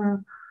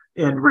Lawton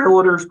and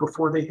realtors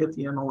before they hit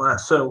the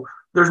MLS. So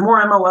there's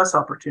more MLS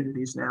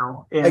opportunities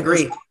now. And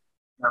agreed.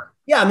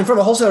 Yeah. I mean, from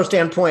a wholesaler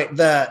standpoint,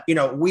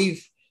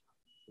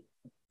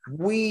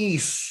 we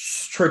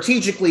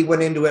strategically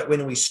went into it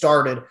when we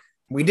started.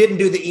 We didn't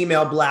do the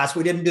email blast.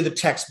 We didn't do the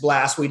text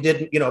blast. We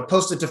didn't,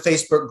 post it to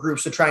Facebook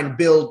groups to try and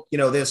build,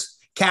 this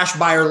cash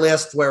buyer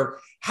list where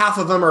half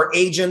of them are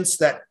agents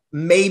that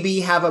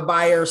maybe have a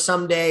buyer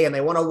someday and they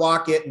want to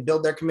walk it and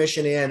build their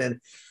commission in. And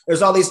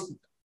there's all these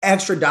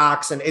extra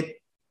docs, and it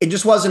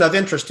just wasn't of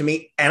interest to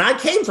me. And I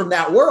came from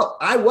that world.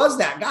 I was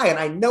that guy, and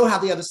I know how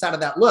the other side of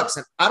that looks,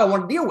 and I don't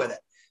want to deal with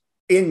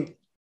it.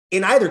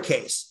 In either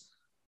case,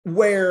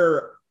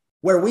 where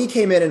we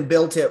came in and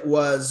built it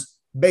was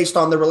based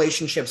on the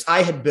relationships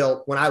I had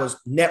built when I was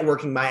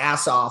networking my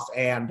ass off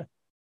and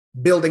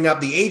building up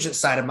the agent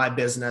side of my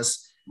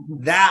business.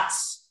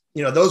 That's,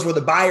 those were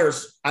the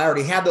buyers. I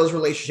already had those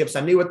relationships.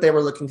 I knew what they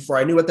were looking for.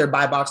 I knew what their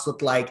buy box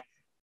looked like.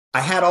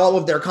 I had all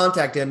of their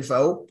contact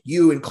info,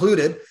 you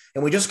included,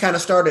 and we just kind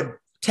of started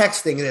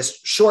texting this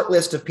short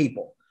list of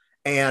people.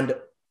 And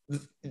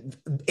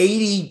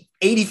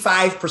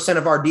 85%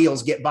 of our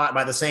deals get bought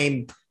by the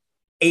same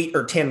 8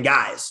 or 10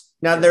 guys.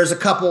 Now, there's a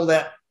couple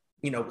that,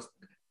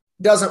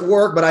 doesn't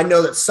work, but I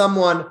know that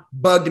someone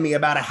bugged me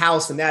about a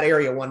house in that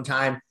area one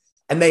time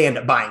and they end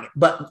up buying it.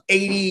 But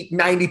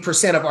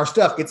 90% of our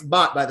stuff gets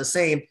bought by the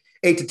same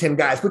 8 to 10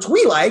 guys, which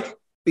we like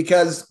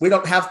because we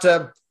don't have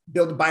to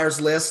build a buyer's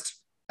list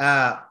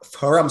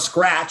from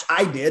scratch.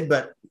 I did,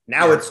 but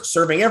now it's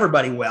serving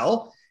everybody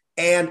well.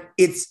 And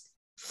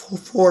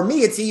for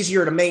me, it's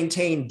easier to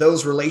maintain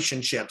those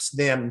relationships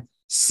than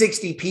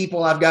 60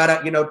 people I've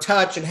got to,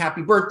 touch and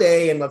happy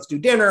birthday and let's do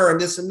dinner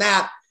and this and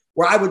that,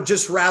 where I would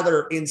just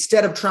rather,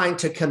 instead of trying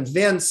to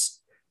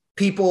convince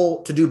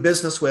people to do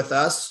business with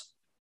us,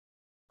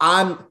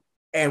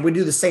 and we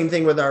do the same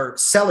thing with our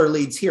seller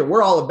leads here.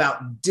 We're all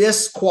about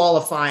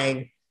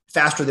disqualifying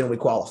faster than we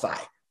qualify.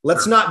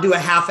 Let's not do a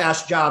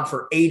half-assed job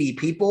for 80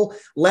 people.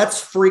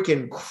 Let's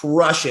freaking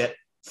crush it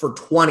for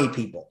 20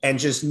 people and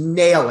just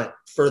nail it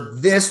for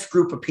this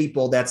group of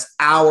people. That's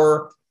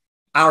our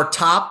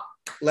top.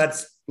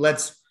 Let's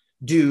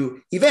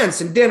do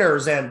events and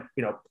dinners and,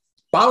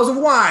 bottles of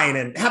wine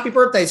and happy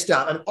birthday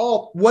stuff and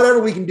whatever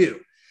we can do.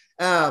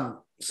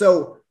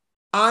 So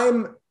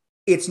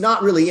it's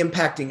not really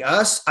impacting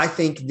us. I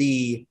think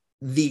the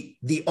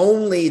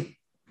only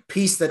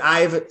piece that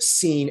I've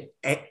seen,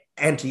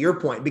 and to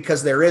your point,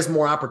 because there is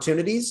more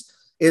opportunities,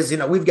 is,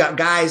 we've got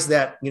guys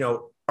that,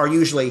 are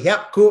usually,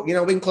 yep, cool. We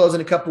can close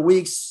in a couple of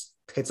weeks.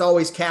 It's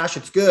always cash.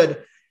 It's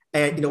good.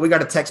 And, we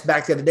got a text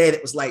back the other day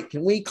that was like,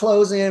 can we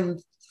close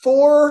in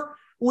 4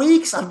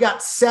 weeks? I've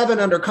got 7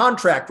 under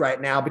contract right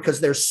now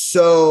because there's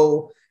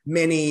so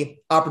many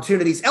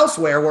opportunities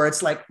elsewhere where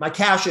it's like my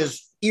cash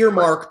is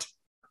earmarked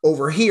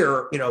over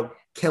here,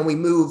 can we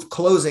move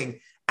closing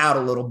out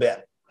a little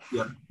bit?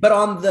 Yeah. But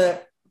on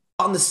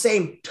the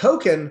same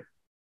token,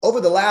 over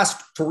the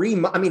last 3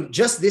 months,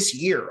 just this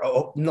year,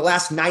 in the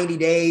last 90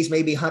 days,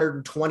 maybe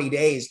 120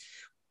 days,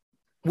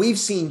 we've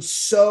seen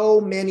so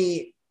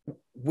many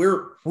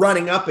we're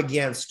running up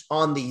against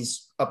on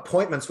these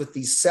appointments with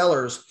these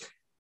sellers,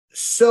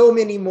 so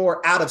many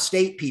more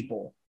out-of-state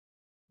people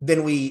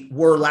than we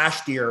were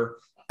last year.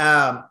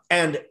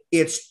 And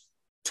it's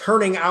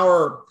turning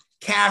our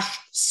cash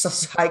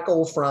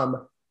cycle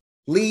from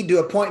lead to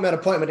appointment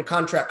to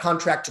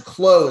contract to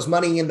close,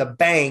 money in the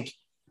bank,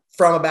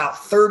 from about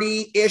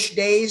 30-ish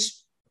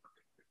days,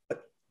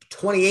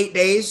 28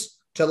 days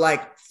to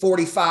like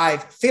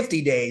 45,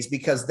 50 days,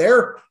 because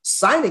they're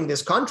signing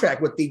this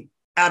contract with the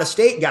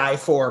out-of-state guy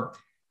for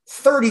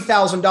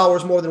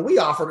 $30,000 more than we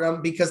offered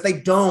them, because they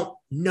don't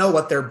know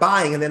what they're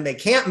buying. And then they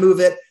can't move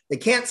it. They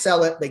can't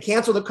sell it. They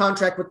cancel the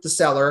contract with the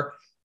seller.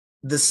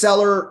 The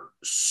seller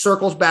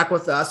circles back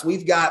with us.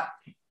 We've got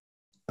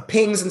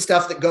pings and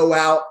stuff that go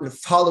out and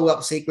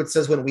follow-up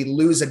sequences when we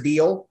lose a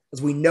deal,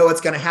 because we know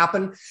it's going to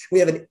happen. We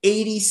have an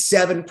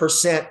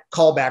 87%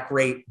 callback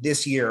rate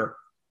this year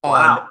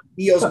on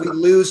deals we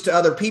lose to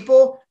other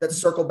people that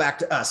circle back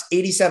to us.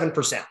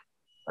 87%.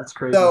 That's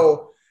crazy.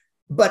 So,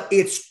 but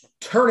it's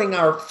turning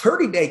our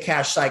 30-day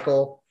cash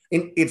cycle,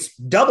 it's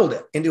doubled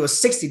it into a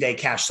 60-day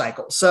cash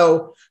cycle.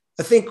 So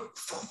I think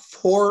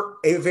for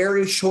a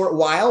very short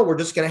while, we're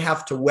just going to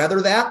have to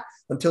weather that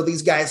until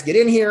these guys get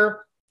in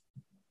here,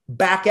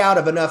 back out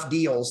of enough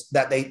deals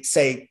that they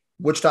say,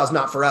 Wichita's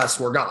not for us,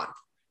 we're gone.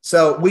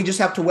 So we just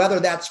have to weather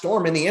that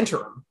storm in the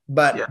interim.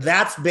 But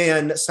that's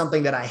been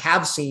something that I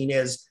have seen,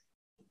 is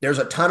there's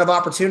a ton of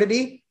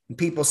opportunity and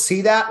people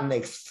see that and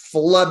they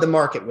flood the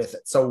market with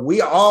it. So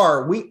we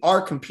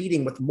are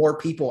competing with more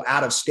people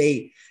out of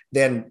state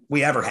than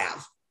we ever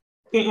have.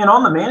 And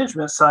on the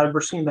management side,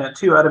 we're seeing that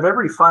too. Out of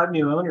every 5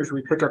 new owners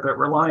we pick up at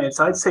Reliance,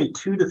 I'd say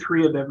 2 to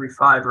 3 of every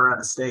 5 are out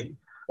of state.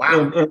 Wow.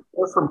 And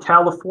they're from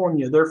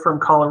California, they're from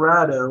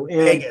Colorado,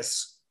 and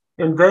Vegas.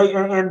 And they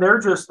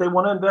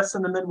want to invest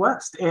in the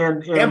Midwest.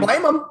 And can't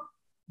blame them.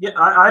 Yeah,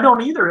 I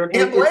don't either. And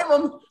can't blame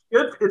them.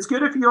 It's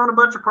good if you own a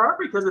bunch of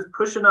property, because it's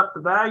pushing up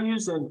the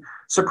values and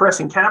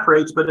suppressing cap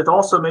rates, but it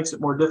also makes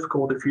it more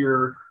difficult if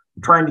you're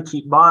trying to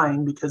keep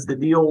buying, because the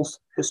deals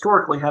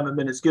historically haven't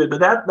been as good. But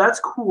that's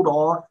cooled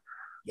off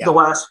the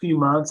last few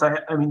months. I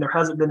mean, there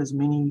hasn't been as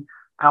many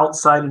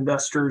outside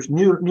investors,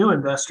 new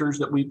investors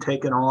that we've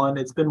taken on.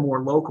 It's been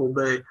more local.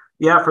 But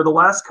yeah, for the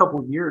last couple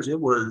of years, it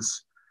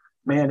was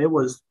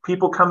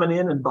people coming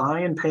in and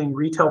buying, paying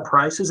retail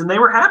prices, and they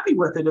were happy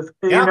with it. If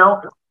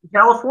in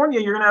California,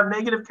 you're going to have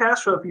negative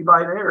cash flow if you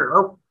buy there.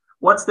 Oh,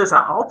 what's this?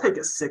 I'll take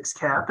a 6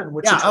 cap. And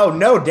oh,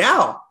 no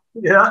doubt.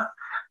 Yeah,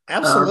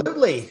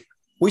 absolutely.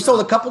 We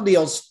sold a couple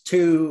deals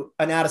to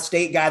an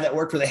out-of-state guy that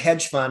worked with a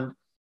hedge fund.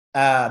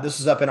 This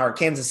is up in our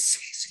Kansas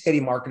City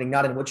marketing,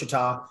 not in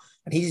Wichita.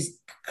 And he's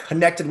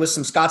connected with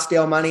some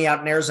Scottsdale money out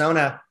in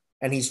Arizona,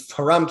 and he's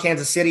from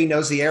Kansas City,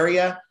 knows the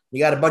area. He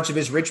got a bunch of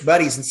his rich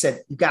buddies and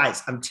said, "You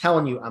guys, I'm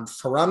telling you, I'm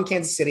from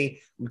Kansas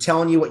City. I'm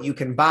telling you what, you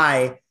can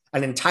buy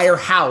an entire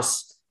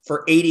house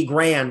for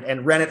 $80,000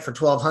 and rent it for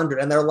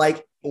 $1,200. And they're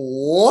like,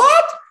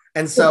 "What?"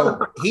 And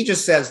so he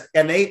just says,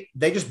 and they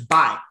just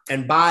buy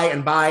and buy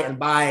and buy and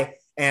buy.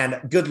 And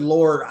good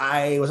Lord,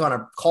 I was on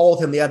a call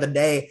with him the other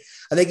day.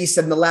 I think he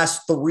said in the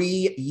last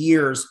 3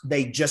 years,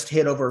 they just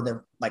hit over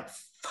their like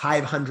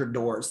 500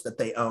 doors that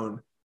they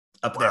own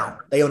up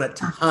there. They own a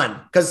ton,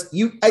 because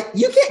you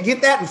can't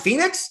get that in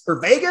Phoenix or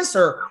Vegas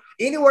or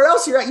anywhere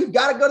else you're at. You've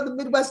got to go to the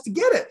Midwest to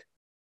get it.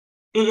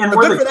 And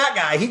good for that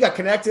guy. He got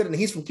connected, and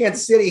he's from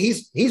Kansas City.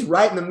 He's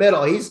right in the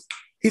middle. He's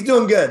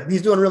doing good.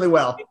 He's doing really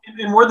well.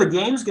 And where the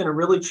game's going to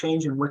really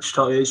change in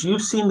Wichita is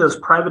you've seen those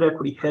private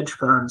equity hedge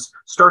funds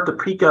start to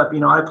peak up.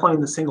 I play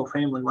in the single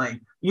family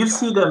lane. You've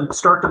seen them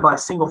start to buy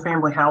single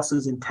family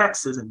houses in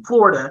Texas and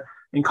Florida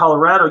and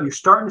Colorado. You're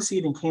starting to see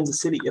it in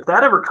Kansas City. If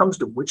that ever comes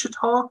to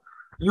Wichita,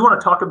 you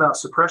want to talk about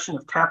suppression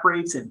of cap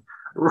rates and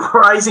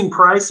rising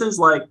prices.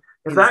 Like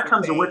if that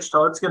comes to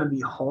Wichita, it's going to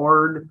be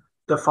hard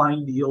to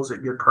find deals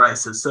at good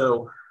prices.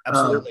 So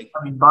absolutely.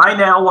 Buy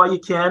now while you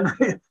can.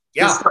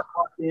 Yeah. Start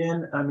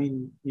in.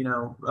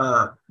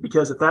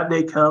 Because if that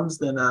day comes,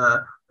 then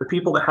the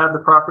people that have the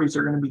properties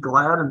are going to be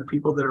glad, and the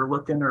people that are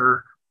looking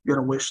are going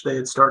to wish they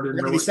had started.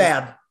 They're going to be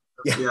sad.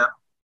 Yeah.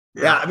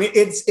 I mean,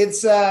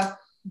 it's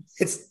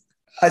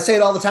I say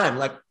it all the time,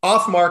 like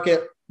off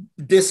market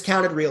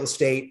discounted real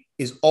estate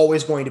is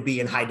always going to be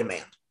in high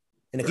demand.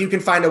 And if you can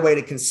find a way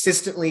to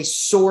consistently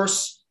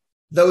source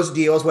those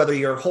deals, whether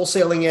you're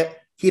wholesaling it,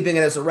 keeping it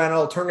as a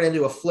rental, turning it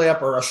into a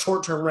flip or a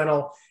short-term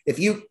rental, if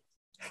you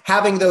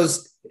having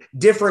those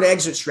different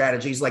exit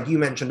strategies, like you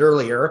mentioned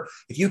earlier,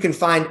 if you can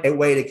find a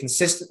way to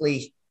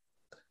consistently,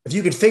 if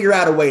you can figure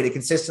out a way to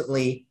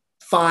consistently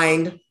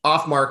find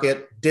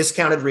off-market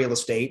discounted real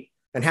estate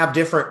and have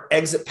different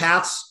exit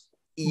paths,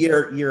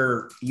 you're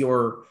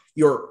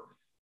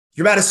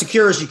about as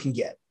secure as you can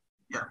get.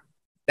 Yeah.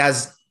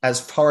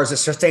 As far as a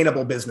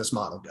sustainable business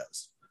model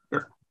goes.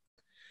 Yep.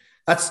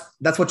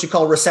 That's what you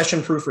call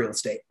recession-proof real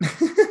estate.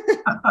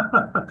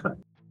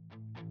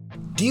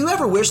 Do you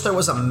ever wish there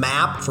was a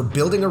map for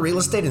building a real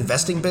estate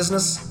investing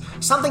business?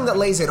 Something that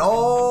lays it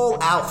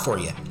all out for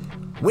you.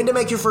 When to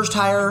make your first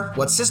hire,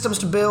 what systems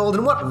to build,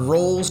 and what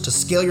roles to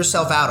scale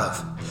yourself out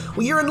of.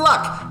 Well, you're in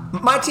luck.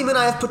 My team and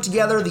I have put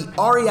together the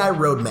REI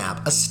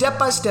Roadmap, a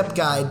step-by-step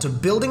guide to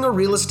building a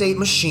real estate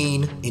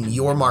machine in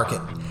your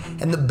market.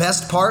 And the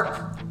best part,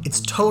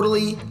 it's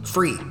totally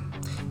free.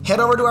 Head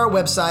over to our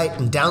website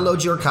and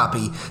download your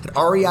copy at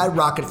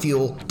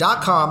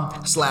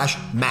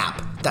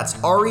reirocketfuel.com/map. That's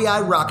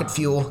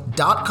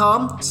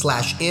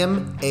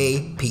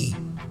reirocketfuel.com/MAP.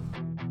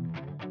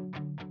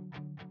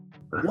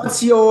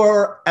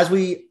 As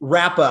we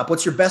wrap up,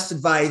 what's your best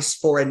advice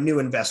for a new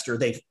investor?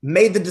 They've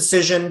made the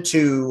decision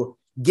to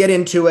get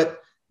into it.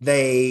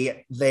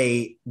 They've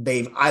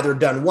either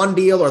done one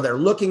deal or they're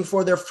looking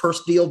for their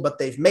first deal, but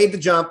they've made the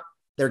jump.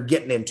 They're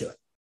getting into it.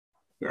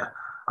 Yeah.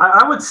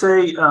 I would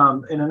say,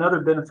 and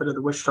another benefit of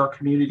the Wichita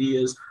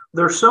community is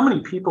there are so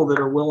many people that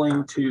are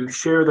willing to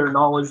share their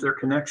knowledge, their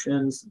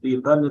connections, the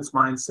abundance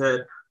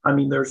mindset. I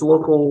mean, there's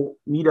local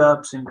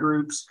meetups and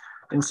groups.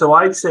 And so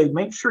I'd say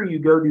make sure you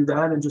go do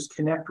that and just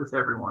connect with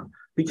everyone.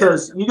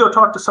 Because you go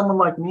talk to someone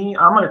like me,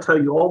 I'm going to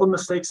tell you all the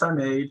mistakes I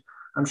made.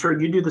 I'm sure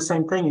you do the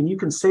same thing. And you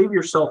can save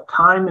yourself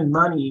time and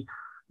money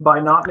by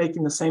not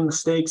making the same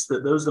mistakes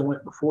that those that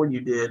went before you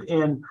did.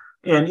 And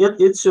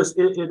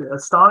it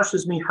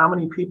astonishes me how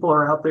many people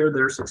are out there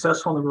that are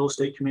successful in the real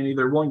estate community.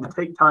 They're willing to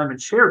take time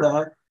and share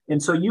that. And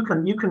so you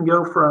can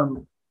go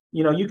from,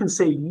 you can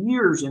save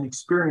years in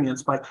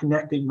experience by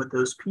connecting with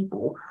those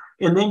people.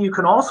 And then you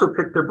can also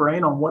pick their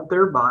brain on what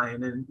they're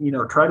buying and,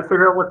 try to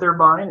figure out what they're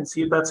buying and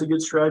see if that's a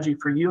good strategy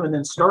for you and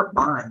then start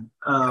buying.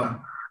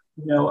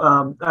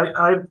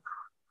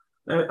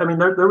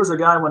 There was a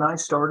guy when I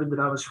started that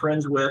I was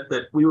friends with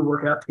that we would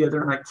work out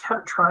together, and I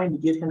kept trying to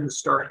get him to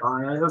start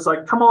buying. I was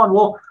like, come on,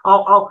 well,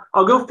 I'll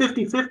go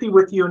 50-50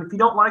 with you. And if you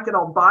don't like it,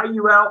 I'll buy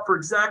you out for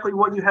exactly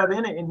what you have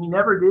in it. And he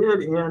never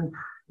did. And,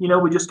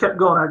 we just kept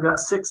going. I've got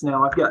 6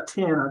 now. I've got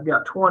 10. I've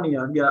got 20.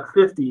 I've got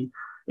 50.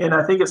 And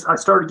I think I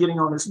started getting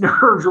on his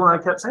nerves when I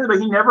kept saying it, but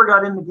he never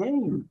got in the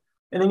game.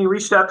 And then he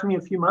reached out to me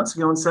a few months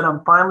ago and said,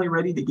 I'm finally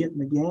ready to get in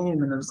the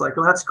game. And I was like,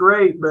 well, that's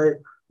great. But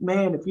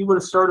man, if you would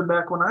have started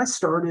back when I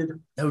started.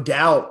 No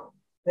doubt.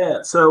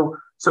 Yeah. So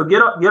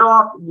get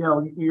off,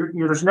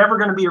 there's never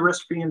going to be a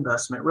risk-free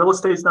investment. Real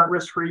estate's not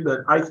risk-free, but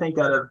I think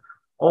out of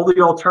all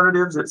the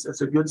alternatives, it's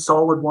a good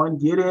solid one.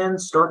 Get in,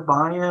 start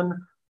buying,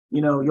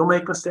 you'll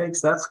make mistakes.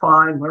 That's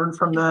fine. Learn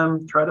from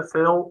them, try to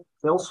fail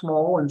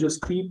small and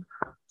just keep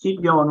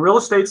going. Real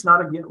estate's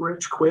not a get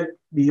rich quick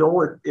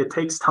deal. It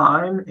takes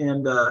time.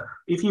 And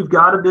if you've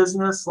got a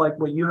business like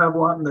what you have,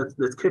 one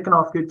that's kicking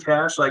off good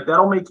cash, like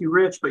that'll make you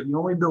rich, but you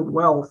only build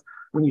wealth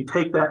when you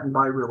take that and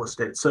buy real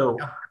estate. So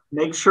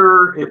make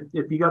sure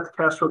if you got the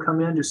cash flow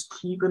come in, just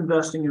keep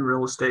investing in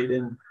real estate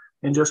and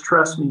just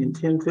trust me, in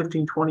 10,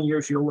 15, 20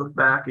 years, you'll look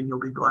back and you'll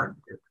be glad you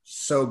did.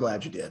 So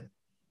glad you did.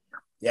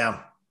 Yeah.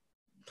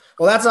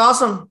 Well, that's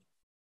awesome.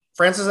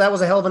 Francis, that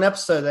was a hell of an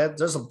episode.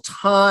 There's a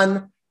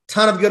ton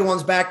of good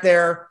ones back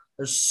there.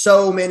 There's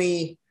so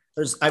many.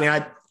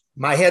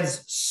 My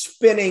head's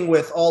spinning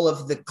with all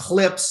of the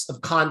clips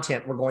of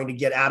content we're going to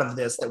get out of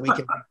this that we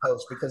can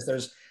post, because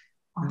there's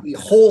the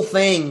whole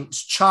thing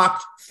is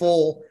chocked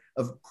full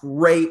of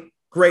great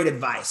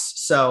advice.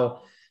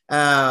 So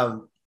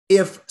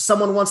if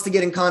someone wants to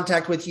get in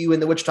contact with you in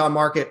the Wichita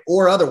market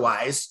or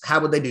otherwise, how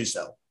would they do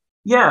so?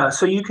 Yeah,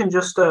 so you can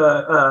just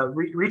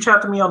reach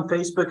out to me on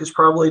Facebook is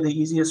probably the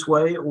easiest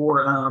way,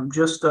 or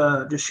just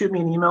shoot me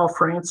an email,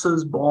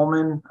 Francis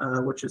Ballman,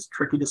 which is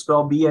tricky to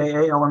spell,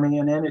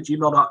 BAALMANN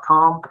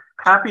 @gmail.com.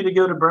 Happy to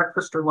go to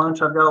breakfast or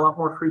lunch. I've got a lot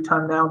more free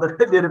time now than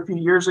I did a few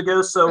years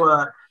ago.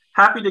 So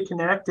happy to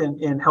connect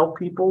and help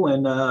people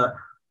and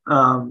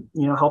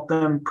help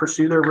them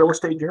pursue their real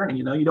estate journey.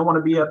 You don't want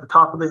to be at the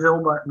top of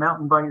the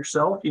mountain by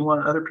yourself. You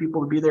want other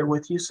people to be there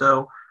with you.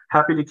 So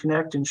happy to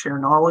connect and share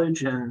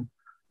knowledge and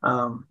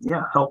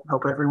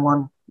help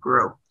everyone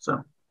grow.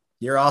 So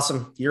you're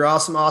awesome.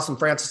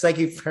 Francis. Thank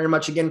you very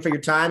much again for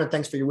your time, and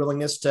thanks for your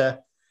willingness to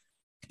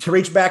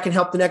reach back and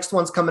help the next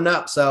one's coming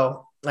up.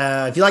 So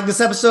if you like this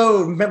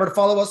episode, remember to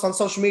follow us on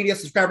social media,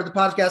 subscribe to the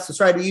podcast,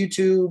 subscribe to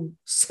YouTube,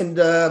 send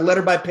a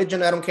letter by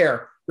pigeon. I don't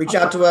care. Reach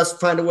out to us,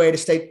 find a way to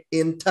stay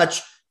in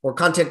touch. More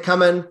content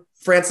coming.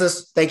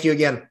 Francis, thank you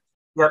again.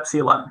 Yep. See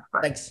you later.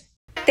 Bye. Thanks.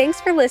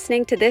 Thanks for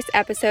listening to this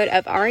episode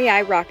of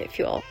REI Rocket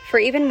Fuel. For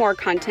even more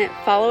content,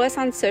 follow us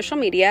on social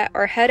media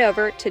or head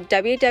over to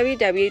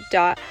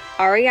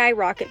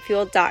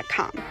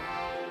www.reirocketfuel.com.